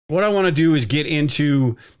what I want to do is get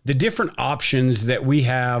into the different options that we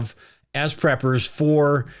have as preppers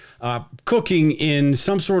for cooking in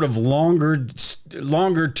some sort of longer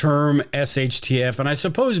term SHTF, and I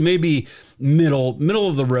suppose maybe middle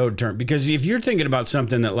of the road term, because if you're thinking about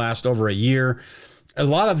something that lasts over a year, a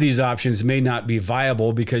lot of these options may not be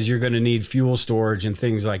viable because you're going to need fuel storage and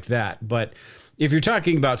things like that. But if you're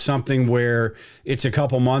talking about something where it's a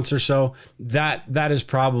couple months or so, that is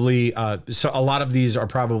probably so a lot of these are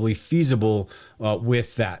probably feasible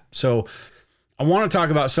with that. So I want to talk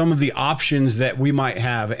about some of the options that we might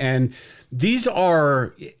have, and these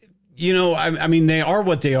are, you know, I mean, they are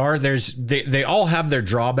what they are. They all have their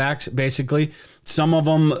drawbacks, basically. Some of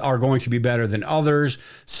them are going to be better than others.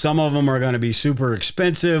 Some of them are going to be super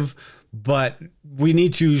expensive, but we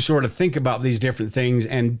need to sort of think about these different things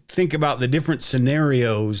and think about the different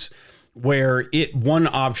scenarios where one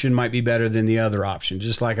option might be better than the other option,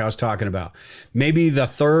 just like I was talking about. Maybe the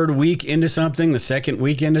third week into something, the second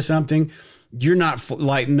week into something, you're not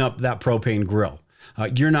lighting up that propane grill.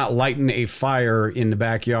 You're not lighting a fire in the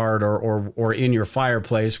backyard or in your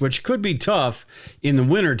fireplace, which could be tough in the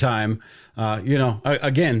wintertime. You know,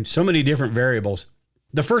 again, so many different variables.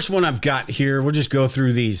 The first one I've got here, we'll just go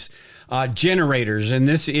through these generators, and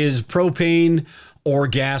this is propane or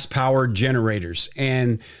gas powered generators.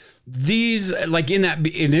 And these, like in that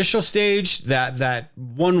initial stage, that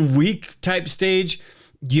 1 week type stage,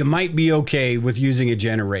 you might be okay with using a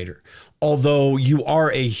generator. Although you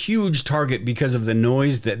are a huge target because of the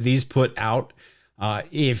noise that these put out.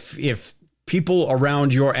 If people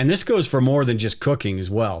around and this goes for more than just cooking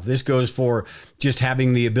as well. This goes for just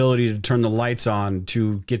having the ability to turn the lights on,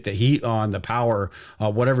 to get the heat on, the power,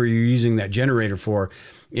 whatever you're using that generator for.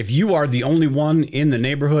 If you are the only one in the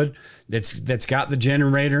neighborhood that's got the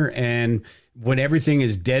generator, and when everything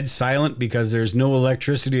is dead silent because there's no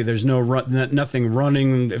electricity, there's nothing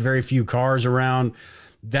running, very few cars around,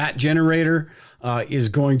 that generator is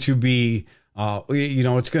going to be, you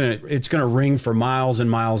know, it's gonna ring for miles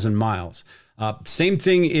and miles and miles. Same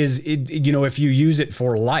thing is, you know, if you use it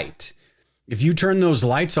for light, if you turn those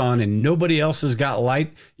lights on and nobody else has got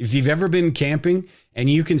light, if you've ever been camping and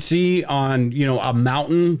you can see on, you know, a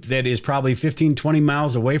mountain that is probably 15, 20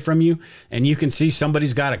 miles away from you, and you can see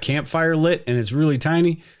somebody's got a campfire lit and it's really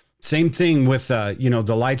tiny. Same thing with, you know,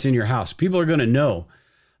 the lights in your house. People are going to know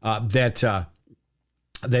that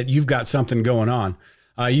you've got something going on.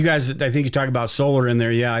 You guys, I think you talk about solar in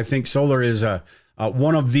there. Yeah, I think solar is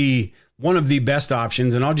one of the best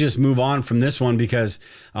options. And I'll just move on from this one because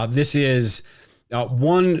this is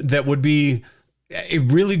one that would be a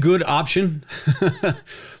really good option.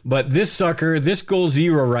 But this sucker, this Goal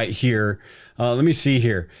Zero right here, let me see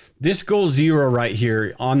here. This Goal Zero right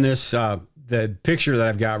here on this, the picture that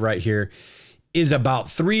I've got right here, is about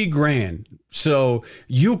 $3,000. So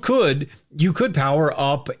you could power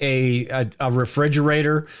up a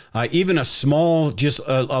refrigerator, even a small, just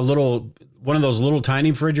a little, one of those little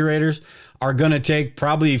tiny refrigerators are going to take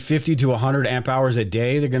probably 50 to 100 amp hours a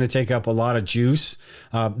day. They're going to take up a lot of juice.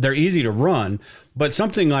 They're easy to run, but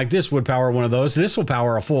something like this would power one of those. This will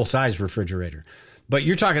power a full size refrigerator, but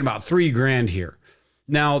you're talking about $3,000 here.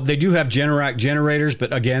 Now, they do have Generac generators,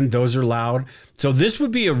 but again, those are loud. So this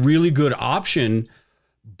would be a really good option,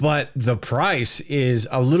 but the price is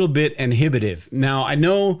a little bit inhibitive. Now, I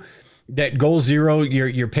know that Goal Zero,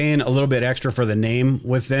 you're paying a little bit extra for the name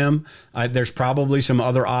with them. There's probably some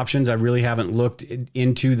other options. I really haven't looked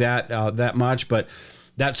into that much, but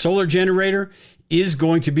that solar generator is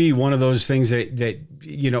going to be one of those things that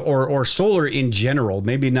you know, or solar in general,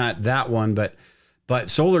 maybe not that one, but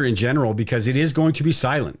solar in general, because it is going to be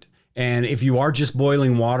silent. And if you are just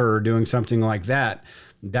boiling water or doing something like that,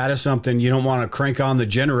 that is something you don't want to crank on the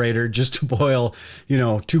generator just to boil, you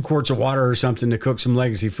know, 2 quarts of water or something to cook some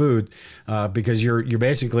legacy food, because you're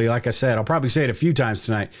basically, like I said, I'll probably say it a few times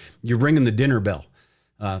tonight, you're ringing the dinner bell.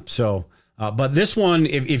 But this one,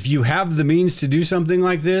 if you have the means to do something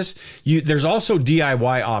like this, there's also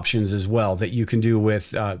DIY options as well that you can do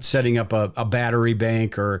with setting up a battery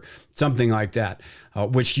bank or something like that,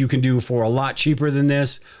 which you can do for a lot cheaper than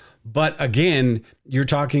this. But again, you're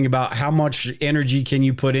talking about how much energy can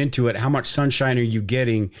you put into it? How much sunshine are you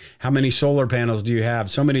getting? How many solar panels do you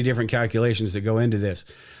have? So many different calculations that go into this.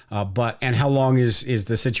 And how long is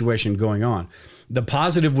the situation going on? The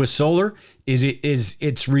positive with solar is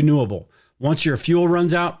it's renewable. Once your fuel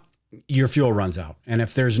runs out, your fuel runs out. And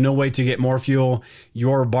if there's no way to get more fuel,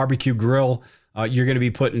 your barbecue grill, you're going to be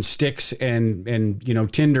putting sticks and you know,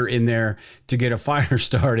 tinder in there to get a fire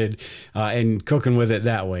started and cooking with it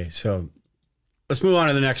that way. So let's move on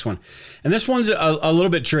to the next one. And this one's a little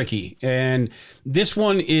bit tricky. And this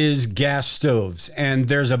one is gas stoves. And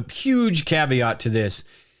there's a huge caveat to this.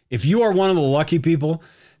 If you are one of the lucky people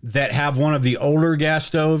that have one of the older gas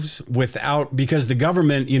stoves because the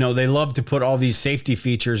government, you know, they love to put all these safety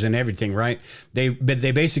features and everything, right? They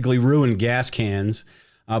basically ruin gas cans.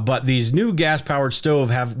 But these new gas-powered stove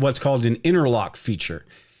have what's called an interlock feature.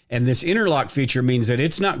 And this interlock feature means that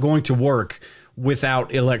it's not going to work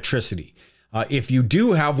without electricity. If you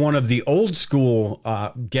do have one of the old school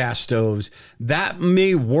gas stoves, that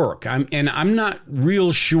may work. I'm not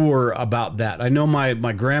real sure about that. I know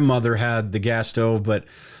my grandmother had the gas stove, but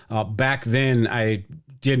back then I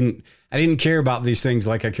didn't care about these things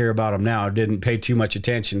like I care about them now. I didn't pay too much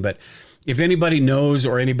attention. But if anybody knows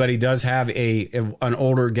or anybody does have an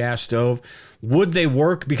older gas stove, would they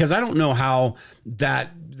work? Because I don't know how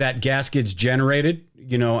that gas gets generated,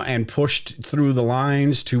 you know, and pushed through the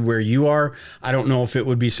lines to where you are. I don't know if it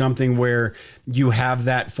would be something where you have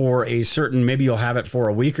that for maybe you'll have it for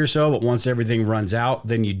a week or so, but once everything runs out,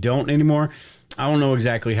 then you don't anymore. I don't know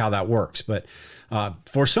exactly how that works, but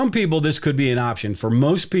for some people, this could be an option. For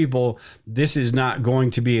most people, this is not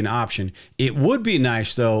going to be an option. It would be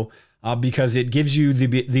nice, though, because it gives you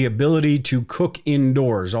the ability to cook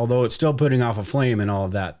indoors, although it's still putting off a flame and all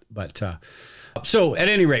of that. But so at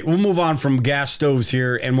any rate, we'll move on from gas stoves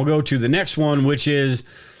here, and we'll go to the next one, which is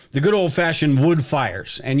the good old-fashioned wood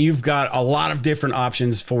fires. And you've got a lot of different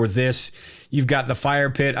options for this. You've got the fire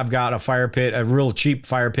pit. I've got a fire pit, a real cheap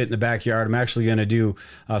fire pit in the backyard. I'm actually going to do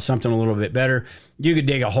something a little bit better. You could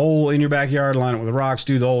dig a hole in your backyard, line it with rocks,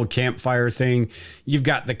 do the old campfire thing. You've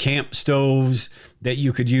got the camp stoves that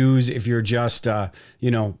you could use if you're just,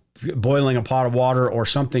 you know, boiling a pot of water or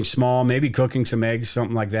something small, maybe cooking some eggs,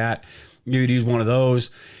 something like that. You could use one of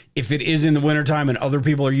those. If it is in the wintertime and other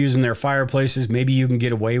people are using their fireplaces, maybe you can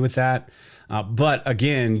get away with that. But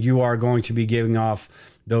again, you are going to be giving off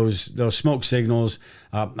those smoke signals.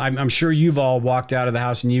 I'm sure you've all walked out of the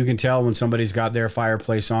house and you can tell when somebody's got their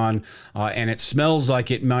fireplace on and it smells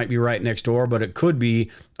like it might be right next door, but it could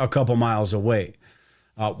be a couple miles away.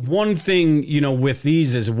 One thing, you know, with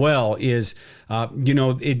these as well is, you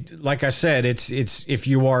know, like I said, it's if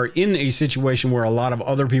you are in a situation where a lot of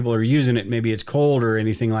other people are using it, maybe it's cold or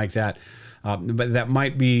anything like that, but that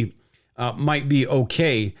might be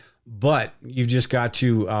okay. But you've just got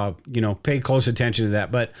to, you know, pay close attention to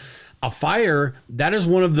that. But a fire, that is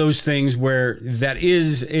one of those things where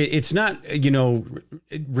it's not, you know,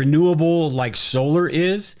 renewable like solar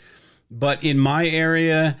is. But in my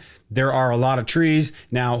area, there are a lot of trees.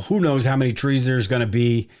 Now, who knows how many trees there's going to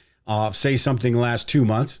be, say something lasts 2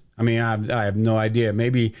 months. I mean, I have no idea.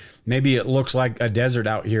 Maybe it looks like a desert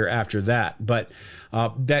out here after that. But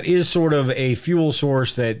that is sort of a fuel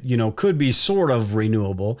source that, you know, could be sort of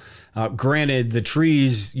renewable. Granted, the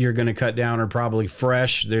trees you're going to cut down are probably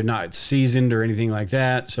fresh. They're not seasoned or anything like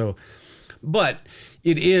that. So, but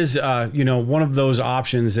it is, you know, one of those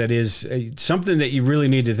options that is something that you really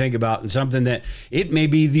need to think about, and something that it may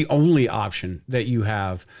be the only option that you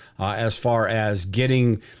have as far as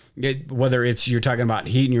getting it, whether it's you're talking about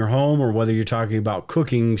heating your home or whether you're talking about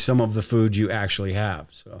cooking some of the food you actually have.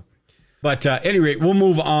 So, but at any rate, we'll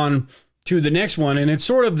move on to the next one, and it's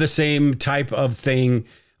sort of the same type of thing,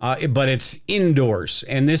 but it's indoors.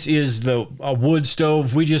 And this is a wood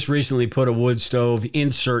stove. We just recently put a wood stove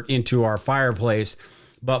insert into our fireplace.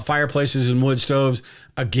 But fireplaces and wood stoves,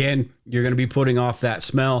 again, you're going to be putting off that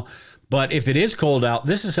smell. But if it is cold out,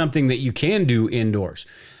 this is something that you can do indoors.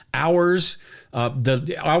 Ours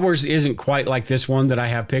isn't quite like this one that I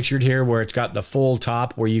have pictured here, where it's got the full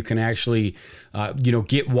top where you can actually, you know,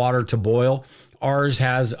 get water to boil. Ours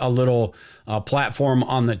has a little platform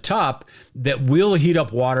on the top that will heat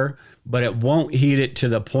up water, but it won't heat it to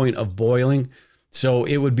the point of boiling. So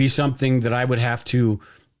it would be something that I would have to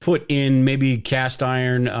put in, maybe cast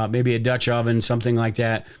iron, maybe a Dutch oven, something like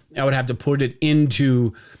that. I would have to put it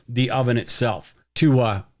into the oven itself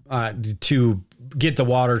to get the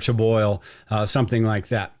water to boil, something like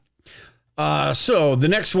that. So the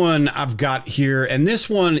next one I've got here, and this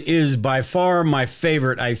one is by far my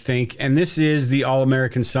favorite, I think, and this is the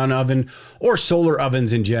All-American Sun Oven, or solar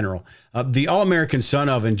ovens in general. The All-American Sun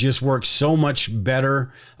Oven just works so much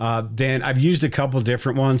better than I've used a couple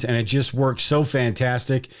different ones, and it just works so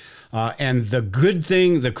fantastic. And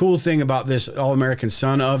the cool thing about this All-American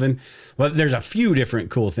Sun oven, well, there's a few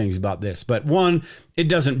different cool things about this, but one, it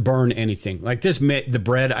doesn't burn anything. Like the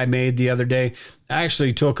bread I made the other day, I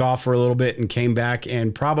actually took off for a little bit and came back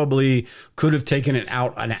and probably could have taken it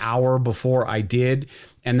out an hour before I did.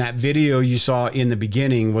 And that video you saw in the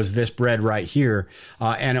beginning was this bread right here.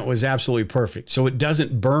 And it was absolutely perfect. So it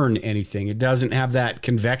doesn't burn anything. It doesn't have that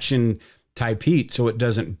convection type heat, so it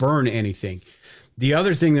doesn't burn anything. The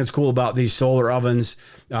other thing that's cool about these solar ovens,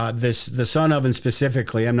 the Sun oven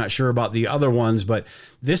specifically, I'm not sure about the other ones, but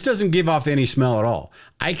this doesn't give off any smell at all.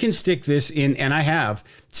 I can stick this in, and I have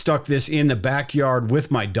stuck this in the backyard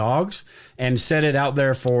with my dogs and set it out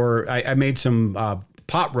there for, I made some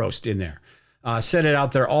pot roast in there. Set it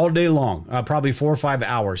out there all day long, probably 4 or 5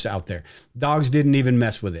 hours out there. Dogs didn't even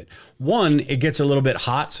mess with it. One, it gets a little bit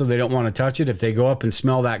hot, so they don't want to touch it. If they go up and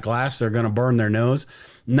smell that glass, they're going to burn their nose.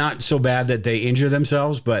 Not so bad that they injure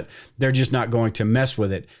themselves, but they're just not going to mess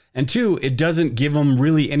with it. And two, it doesn't give them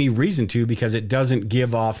really any reason to, because it doesn't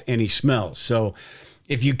give off any smells. So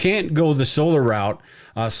if you can't go the solar route,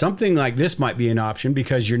 something like this might be an option,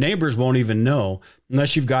 because your neighbors won't even know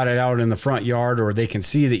unless you've got it out in the front yard or they can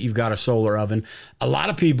see that you've got a solar oven. A lot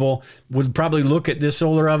of people would probably look at this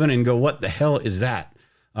solar oven and go, what the hell is that?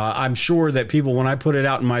 I'm sure that people, when I put it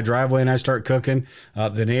out in my driveway and I start cooking,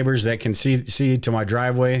 the neighbors that can see to my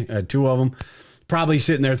driveway, 2 of them, probably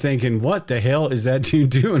sitting there thinking, what the hell is that dude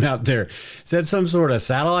doing out there? Is that some sort of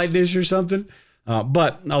satellite dish or something?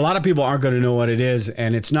 But a lot of people aren't going to know what it is,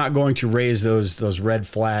 and it's not going to raise those red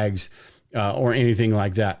flags or anything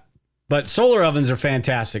like that. But solar ovens are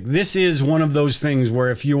fantastic. This is one of those things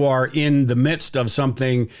where if you are in the midst of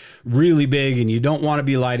something really big and you don't want to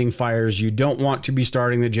be lighting fires, you don't want to be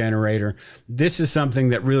starting the generator, this is something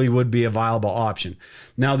that really would be a viable option.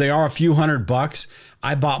 Now, they are a few $100.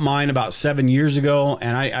 I bought mine about 7 years ago,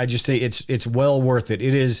 and I just think it's well worth it.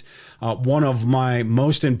 It is one of my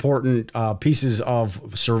most important pieces of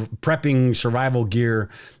prepping survival gear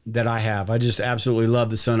that I have. I just absolutely love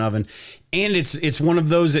the Sun oven. And it's one of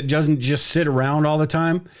those that doesn't just sit around all the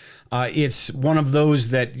time. It's one of those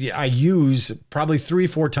that I use probably 3 or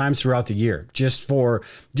 4 times throughout the year just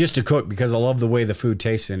to cook, because I love the way the food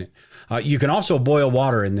tastes in it. You can also boil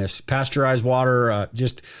water in this, pasteurized water,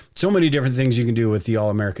 just so many different things you can do with the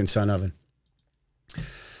All-American Sun oven.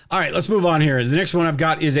 All right, let's move on here. The next one I've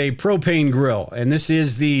got is a propane grill, and this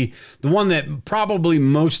is the one that probably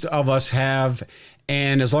most of us have.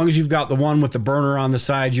 And as long as you've got the one with the burner on the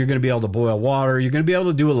side, you're going to be able to boil water. You're going to be able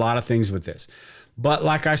to do a lot of things with this. But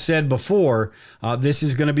like I said before, this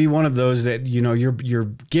is going to be one of those that, you know, you're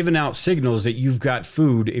giving out signals that you've got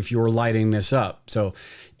food if you're lighting this up. So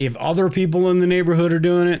if other people in the neighborhood are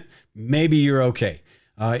doing it, maybe you're okay.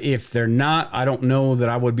 If they're not, I don't know that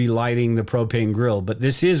I would be lighting the propane grill, but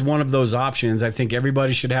this is one of those options. I think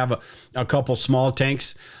everybody should have a couple small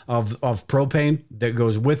tanks of propane that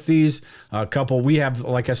goes with these. A couple, we have,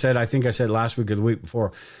 like I said, I think I said last week or the week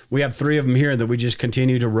before, we have 3 of them here that we just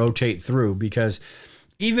continue to rotate through, because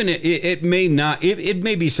even it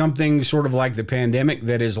may be something sort of like the pandemic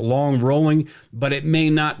that is long rolling, but it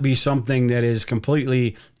may not be something that is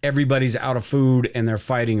completely everybody's out of food and they're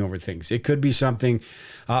fighting over things. It could be something,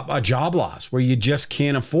 a job loss where you just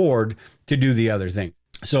can't afford to do the other thing.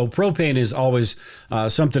 So propane is always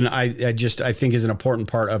something I think is an important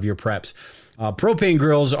part of your preps. Propane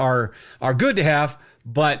grills are good to have,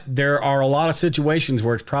 but there are a lot of situations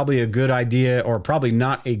where it's probably a good idea or probably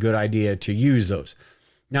not a good idea to use those.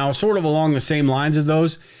 Now, sort of along the same lines of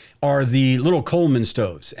those are the little Coleman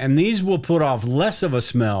stoves, and these will put off less of a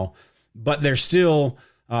smell, but they're still,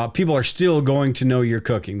 people are still going to know you're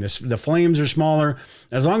cooking. The flames are smaller.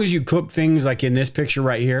 As long as you cook things like in this picture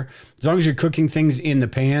right here, as long as you're cooking things in the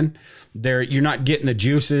pan, you're not getting the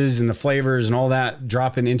juices and the flavors and all that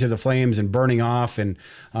dropping into the flames and burning off and,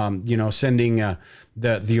 you know, sending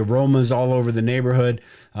the aromas all over the neighborhood.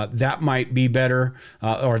 That might be better,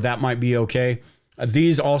 or that might be okay.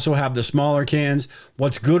 These also have the smaller cans.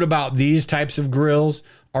 What's good about these types of grills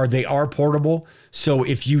are they are portable. So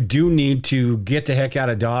if you do need to get the heck out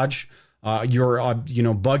of Dodge, you're you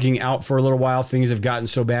know, bugging out for a little while, things have gotten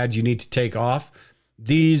so bad you need to take off.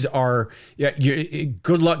 These are,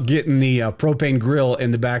 good luck getting the propane grill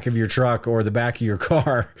in the back of your truck or the back of your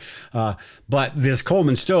car. But this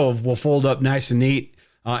Coleman stove will fold up nice and neat.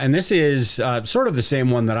 And this is sort of the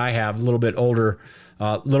same one that I have, a little bit older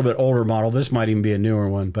model. This might even be a newer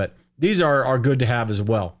one, but these are good to have as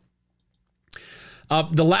well.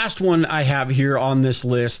 The last one I have here on this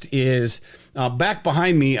list is back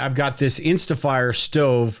behind me. I've got this Instafire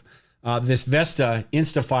stove, this Vesta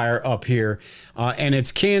Instafire up here, and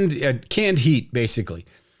it's canned heat basically.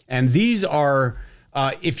 And these are,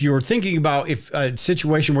 if you're thinking about if a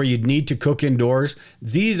situation where you'd need to cook indoors,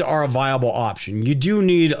 these are a viable option. You do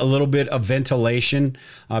need a little bit of ventilation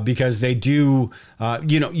because they do,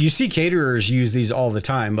 you see caterers use these all the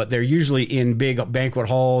time, but they're usually in big banquet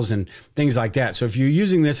halls and things like that. So if you're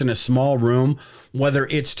using this in a small room, whether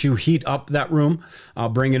it's to heat up that room,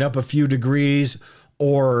 bring it up a few degrees,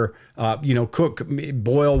 or, cook,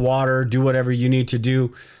 boil water, do whatever you need to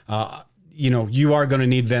do, you are going to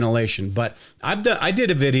need ventilation. But I did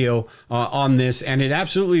a video on this, and it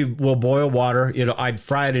absolutely will boil water. I'd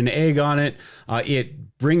fried an egg on it.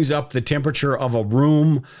 It brings up the temperature of a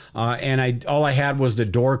room, and all I had was the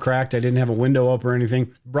door cracked. I didn't have a window up or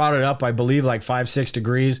anything. Brought it up, I believe, like 5-6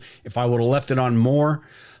 degrees. If I would have left it on more,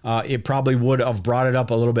 it probably would have brought it up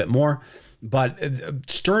a little bit more. But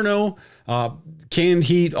Sterno, canned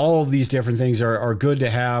heat, all of these different things are good to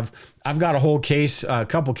have. I've got a whole case, a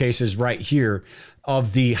couple cases right here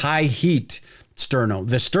of the high heat Sterno.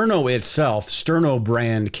 The Sterno itself, Sterno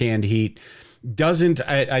brand canned heat, doesn't,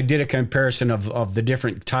 I did a comparison of the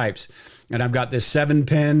different types, and I've got this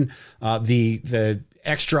 7-pin, the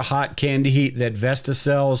extra hot canned heat that Vesta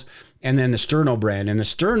sells, and then the Sterno brand. And the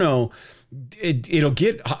Sterno, it'll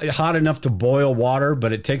get hot enough to boil water,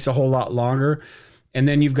 but it takes a whole lot longer. And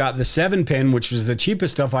then you've got the 7-pin, which was the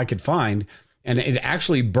cheapest stuff I could find, and it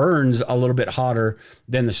actually burns a little bit hotter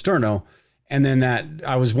than the Sterno. And then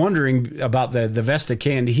I was wondering about the Vesta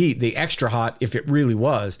canned heat, the extra hot, if it really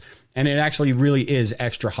was. And it actually really is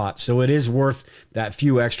extra hot. So it is worth that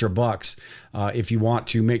few extra bucks if you want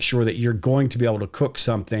to make sure that you're going to be able to cook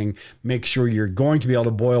something, make sure you're going to be able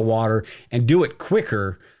to boil water and do it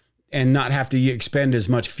quicker and not have to expend as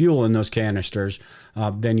much fuel in those canisters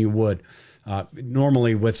than you would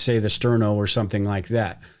normally with, say, the Sterno or something like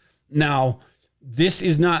that. Now, this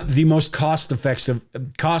is not the most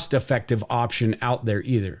cost-effective option out there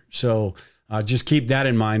either. So just keep that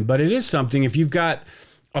in mind. But it is something, if you've got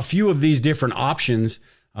a few of these different options,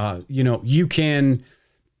 you can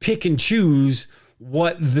pick and choose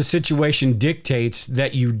what the situation dictates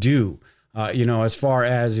that you do. As far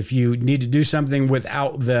as if you need to do something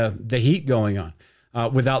without the heat going on,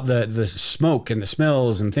 without the smoke and the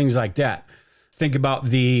smells and things like that. Think about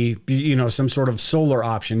some sort of solar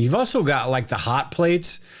option. You've also got like the hot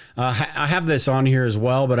plates. I have this on here as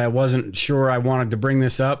well, but I wasn't sure I wanted to bring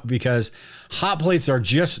this up because hot plates are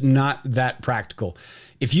just not that practical.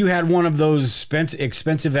 If you had one of those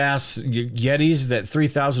expensive ass Yetis that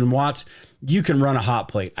 3,000 watts, you can run a hot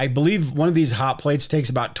plate. I believe one of these hot plates takes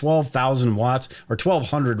about 12,000 watts or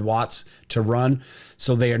 1,200 watts to run.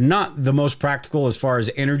 So they are not the most practical as far as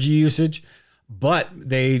energy usage, but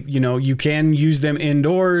you can use them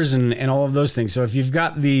indoors and all of those things. So if you've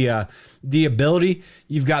got the ability,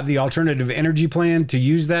 you've got the alternative energy plan to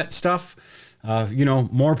use that stuff,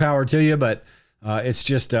 more power to you. But it's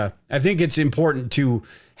just, I think it's important to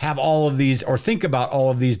have all of these, or think about all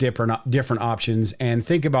of these different options, and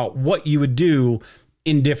think about what you would do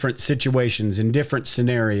in different situations, in different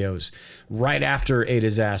scenarios, right after a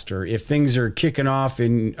disaster. If things are kicking off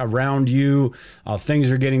around you, things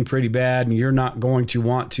are getting pretty bad, and you're not going to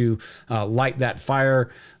want to light that fire,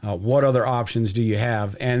 what other options do you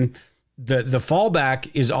have? And the fallback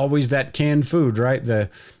is always that canned food, right? The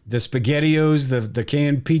SpaghettiOs, the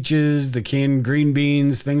canned peaches, the canned green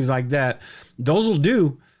beans, things like that. Those will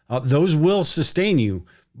do. Those will sustain you,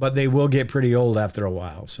 but they will get pretty old after a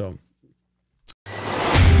while. So